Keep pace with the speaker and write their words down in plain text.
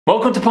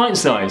Welcome to Pint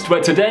Sized,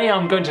 where today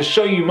I'm going to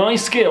show you my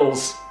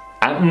skills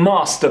at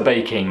master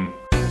baking.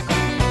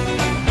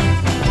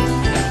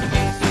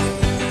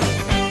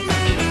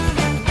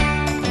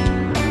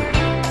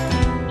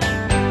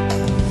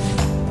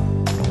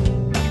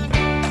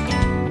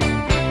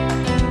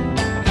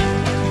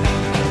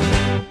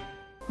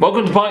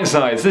 Welcome to Pint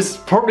Sized. This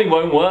probably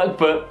won't work,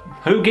 but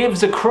who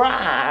gives a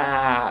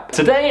crap?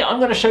 Today I'm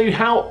going to show you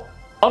how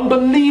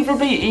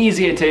unbelievably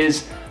easy it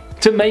is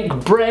to make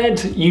bread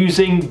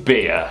using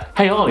beer.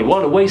 Hey Harley,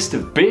 what a waste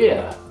of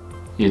beer.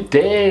 You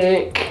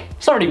dick.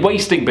 It's not really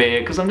wasting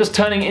beer because I'm just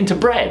turning it into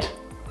bread,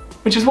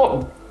 which is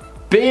what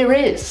beer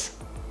is.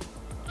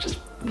 Just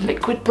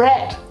liquid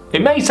bread.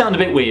 It may sound a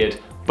bit weird,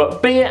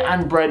 but beer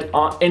and bread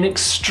are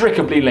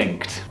inextricably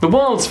linked. The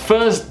world's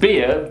first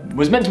beer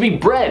was meant to be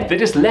bread. They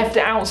just left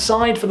it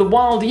outside for the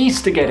wild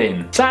yeast to get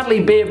in.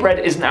 Sadly, beer bread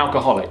isn't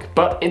alcoholic,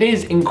 but it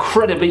is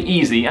incredibly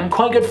easy and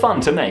quite good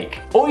fun to make.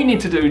 All you need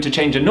to do to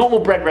change a normal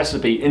bread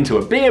recipe into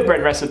a beer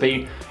bread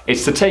recipe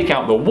is to take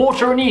out the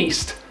water and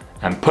yeast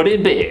and put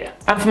in beer.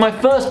 And for my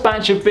first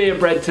batch of beer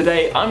bread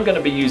today, I'm going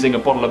to be using a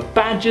bottle of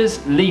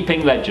Badger's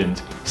Leaping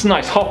Legend. It's a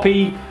nice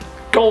hoppy,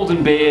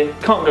 golden beer,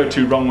 can't go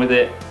too wrong with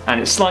it, and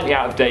it's slightly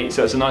out of date,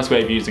 so it's a nice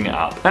way of using it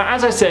up. Now,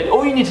 as I said,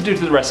 all you need to do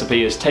to the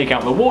recipe is take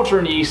out the water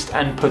and yeast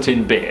and put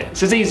in beer.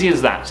 It's as easy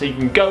as that, so you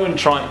can go and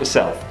try it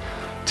yourself.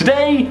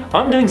 Today,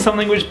 I'm doing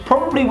something which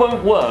probably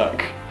won't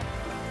work.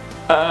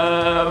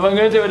 I'm going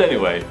to do it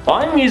anyway.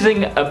 I'm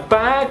using a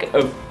bag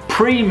of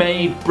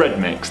pre-made bread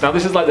mix. Now,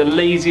 this is like the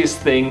laziest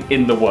thing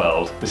in the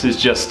world. This is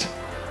just,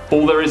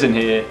 all there is in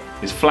here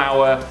is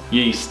flour,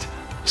 yeast,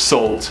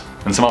 salt,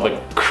 and some other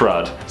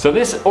crud. So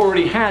this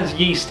already has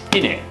yeast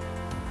in it,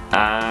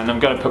 and I'm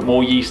going to put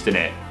more yeast in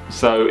it.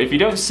 So if you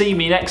don't see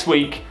me next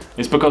week,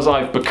 it's because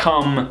I've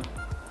become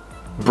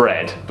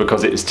bread,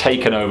 because it has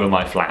taken over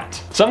my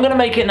flat. So I'm going to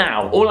make it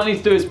now. All I need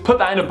to do is put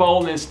that in a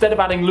bowl, and instead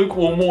of adding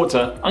lukewarm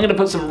water, I'm going to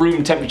put some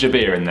room temperature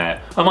beer in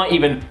there. I might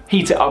even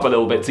heat it up a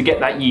little bit to get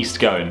that yeast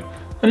going.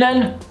 And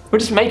then we're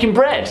just making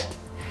bread.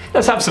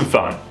 Let's have some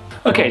fun.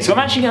 Okay, so I'm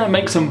actually going to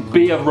make some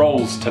beer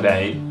rolls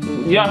today.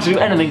 You don't have to do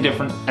anything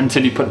different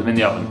until you put them in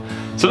the oven.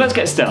 So let's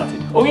get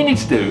started. All you need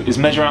to do is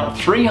measure out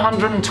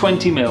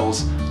 320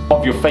 mils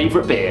of your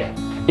favourite beer.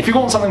 If you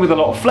want something with a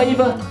lot of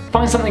flavour,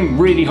 find something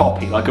really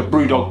hoppy, like a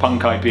Brewdog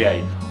Punk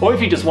IPA. Or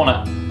if you just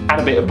want to add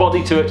a bit of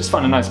body to it, just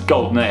find a nice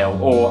golden ale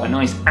or a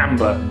nice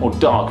amber or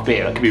dark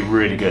beer. That could be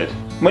really good.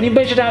 When you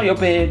measured out your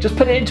beer, just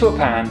put it into a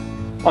pan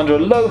under a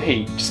low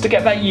heat, just to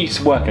get that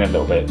yeast working a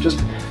little bit.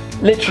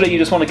 Literally, you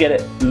just want to get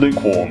it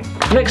lukewarm.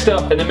 Next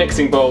up, in the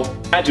mixing bowl,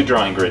 add your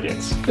dry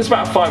ingredients. There's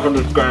about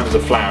 500 grams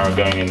of flour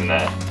going in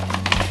there.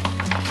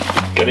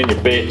 Get in your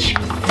bitch.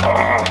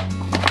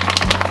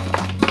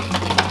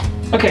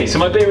 Okay, so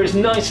my beer is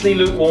nicely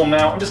lukewarm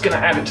now. I'm just going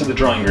to add it to the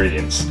dry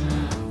ingredients.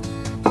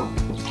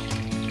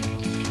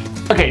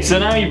 Okay, so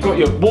now you've got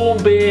your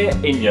warm beer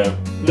in your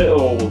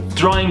little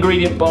dry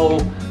ingredient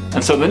bowl.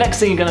 And so the next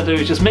thing you're going to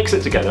do is just mix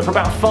it together for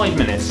about 5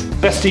 minutes.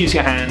 Best to use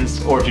your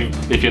hands, or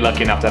if you're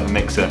lucky enough to have a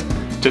mixer,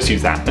 just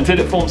use that, until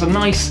it forms a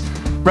nice,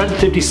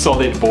 relatively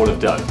solid ball of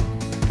dough.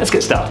 Let's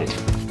get started.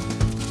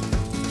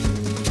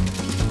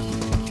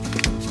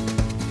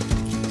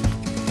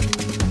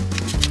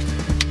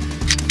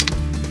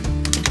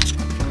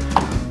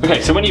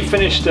 Okay, so when you've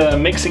finished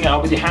mixing it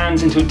up with your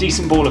hands into a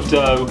decent ball of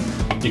dough,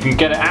 you can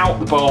get it out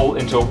the bowl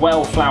into a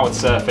well-floured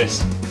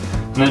surface,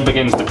 and then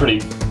begins the pretty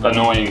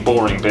annoying,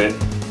 boring bit.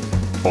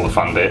 Or the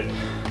fun bit.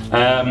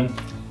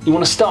 You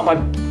want to start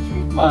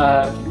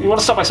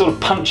by sort of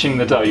punching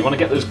the dough. You want to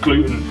get those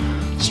gluten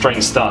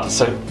strained starts.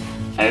 So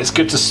it's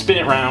good to spin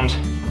it round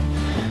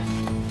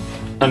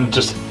and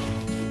just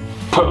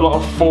put a lot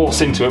of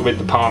force into it with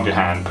the palm of your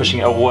hand, pushing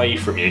it away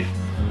from you.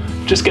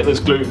 Just get those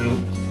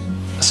gluten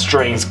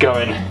strains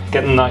going,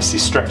 get them nicely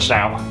stretched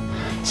out,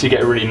 so you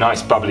get a really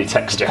nice bubbly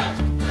texture.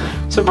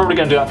 So I'm probably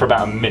going to do that for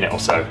about a minute or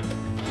so.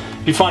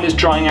 If you find it's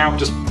drying out,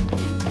 just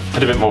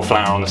put a bit more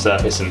flour on the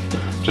surface and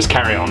just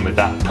carry on with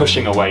that,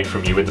 pushing away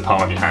from you with the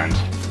palm of your hand.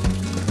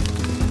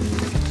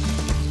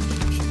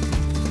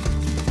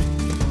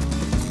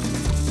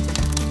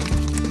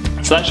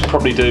 So that should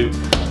probably do.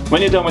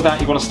 When you're done with that,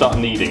 you want to start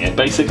kneading it.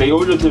 Basically,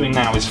 all you're doing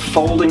now is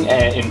folding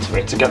air into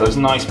it to get those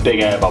nice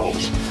big air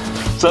bubbles.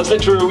 So that's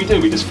literally all we do,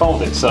 we just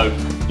fold it. So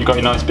you've got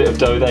your nice bit of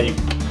dough there, you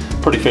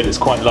probably feel it's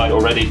quite light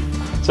already.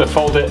 So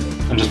fold it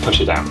and just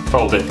push it down.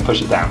 Fold it,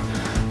 push it down.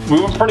 We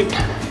will probably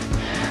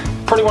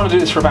want to do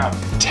this for about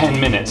 10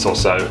 minutes or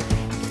so.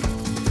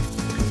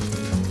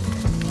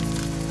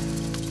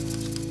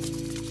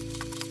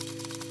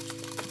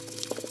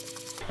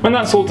 When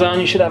that's all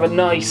done, you should have a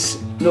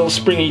nice little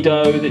springy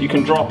dough that you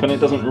can drop, and it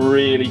doesn't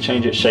really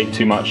change its shape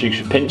too much. You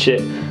should pinch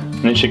it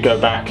and it should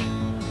go back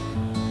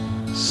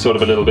sort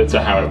of a little bit to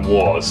how it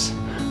was.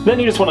 Then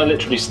you just want to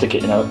literally stick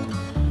it in a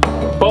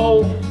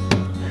bowl,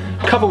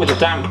 cover with a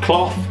damp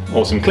cloth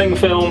or some cling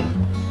film,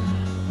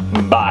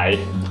 bye.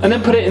 And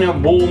then put it in a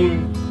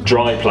warm,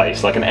 dry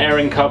place, like an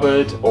airing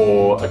cupboard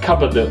or a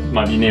cupboard that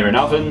might be near an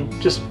oven,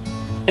 just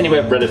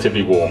anywhere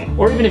relatively warm.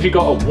 Or even if you've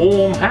got a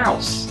warm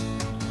house,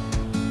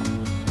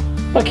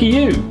 Lucky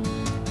you.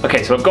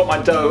 Okay, so I've got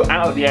my dough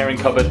out of the airing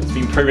cupboard. It's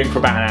been pre-ring for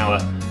about an hour,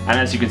 and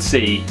as you can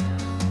see,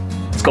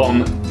 it's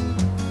gotten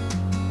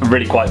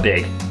really quite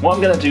big. What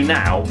I'm going to do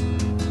now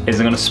is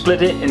I'm going to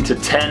split it into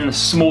 10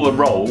 smaller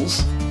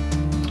rolls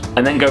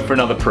and then go for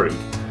another proof.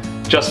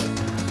 Just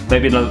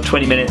maybe another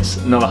 20 minutes,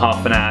 another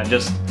half an hour,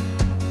 just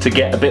to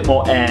get a bit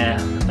more air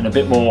and a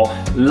bit more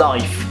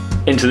life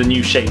into the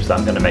new shapes that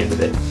I'm going to make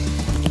with it.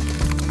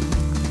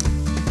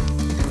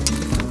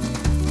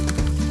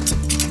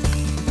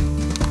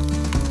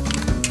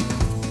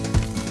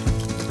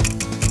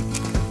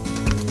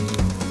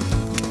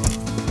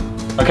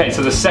 Okay,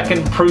 so the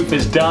second proof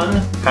is done,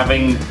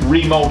 having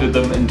remolded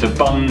them into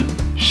bun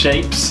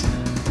shapes.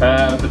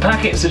 The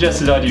packet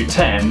suggested I do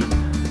 10.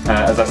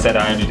 As I said,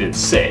 I only did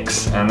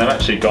 6, and they've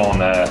actually gone,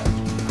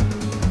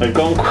 they've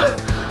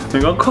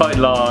gone quite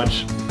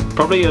large,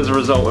 probably as a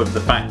result of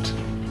the fact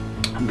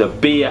the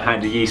beer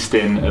had yeast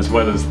in as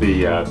well as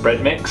the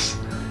bread mix.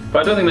 But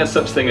I don't think there's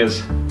such thing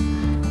as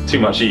too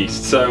much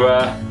yeast. So,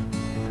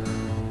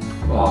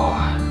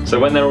 so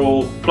when they're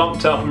all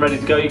plumped up and ready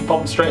to go, you can pop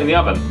them straight in the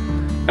oven.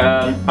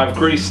 I've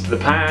greased the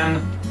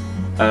pan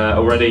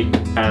already,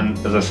 and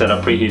as I said,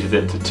 I've preheated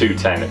it to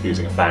 210 if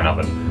using a fan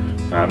oven.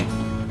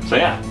 So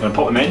yeah, I'm going to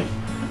pop them in,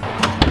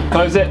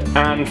 close it,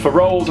 and for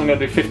rolls I'm going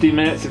to do 15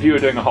 minutes. If you were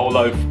doing a whole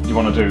loaf, you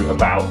want to do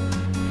about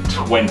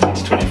 20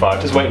 to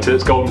 25. Just wait until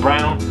it's golden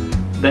brown,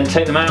 then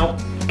take them out,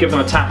 give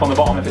them a tap on the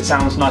bottom. If it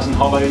sounds nice and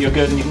hollow, you're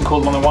good, and you can cool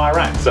them on the wire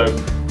rack. So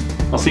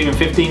I'll see you in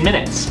 15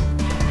 minutes.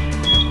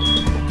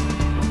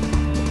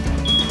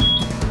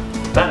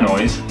 That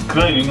noise can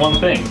only mean one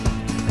thing.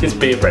 It's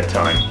beer bread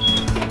time.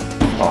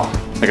 Oh,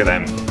 look at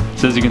them.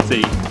 So as you can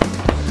see,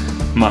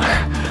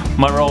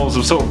 my rolls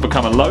have sort of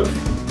become a loaf.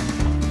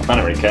 I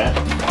don't really care.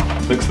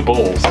 Looks the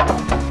balls.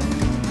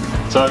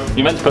 So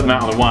you're meant to put them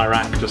out on the wire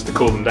rack just to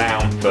cool them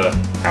down for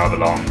however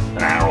long,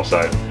 an hour or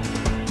so.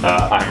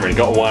 I haven't really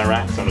got a wire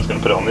rack, so I'm just going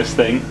to put it on this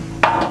thing.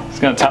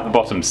 Just going to tap the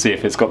bottom to see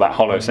if it's got that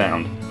hollow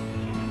sound.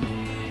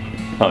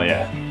 Oh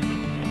yeah.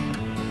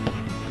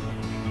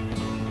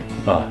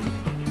 Oh.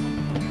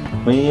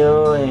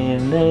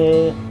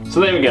 So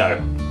there we go.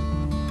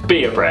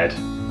 Beer bread.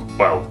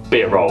 Well,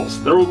 beer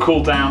rolls. They're all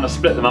cooled down, I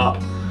split them up.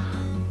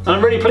 And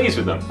I'm really pleased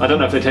with them. I don't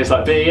know if they taste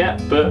like beer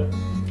yet, but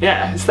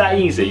yeah, it's that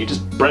easy. You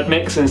just bread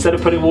mix, and instead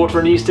of putting water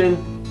and yeast in,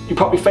 you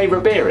pop your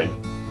favourite beer in.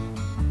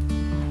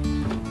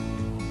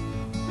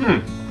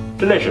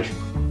 Delicious.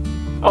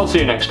 I'll see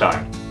you next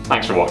time.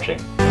 Thanks for watching.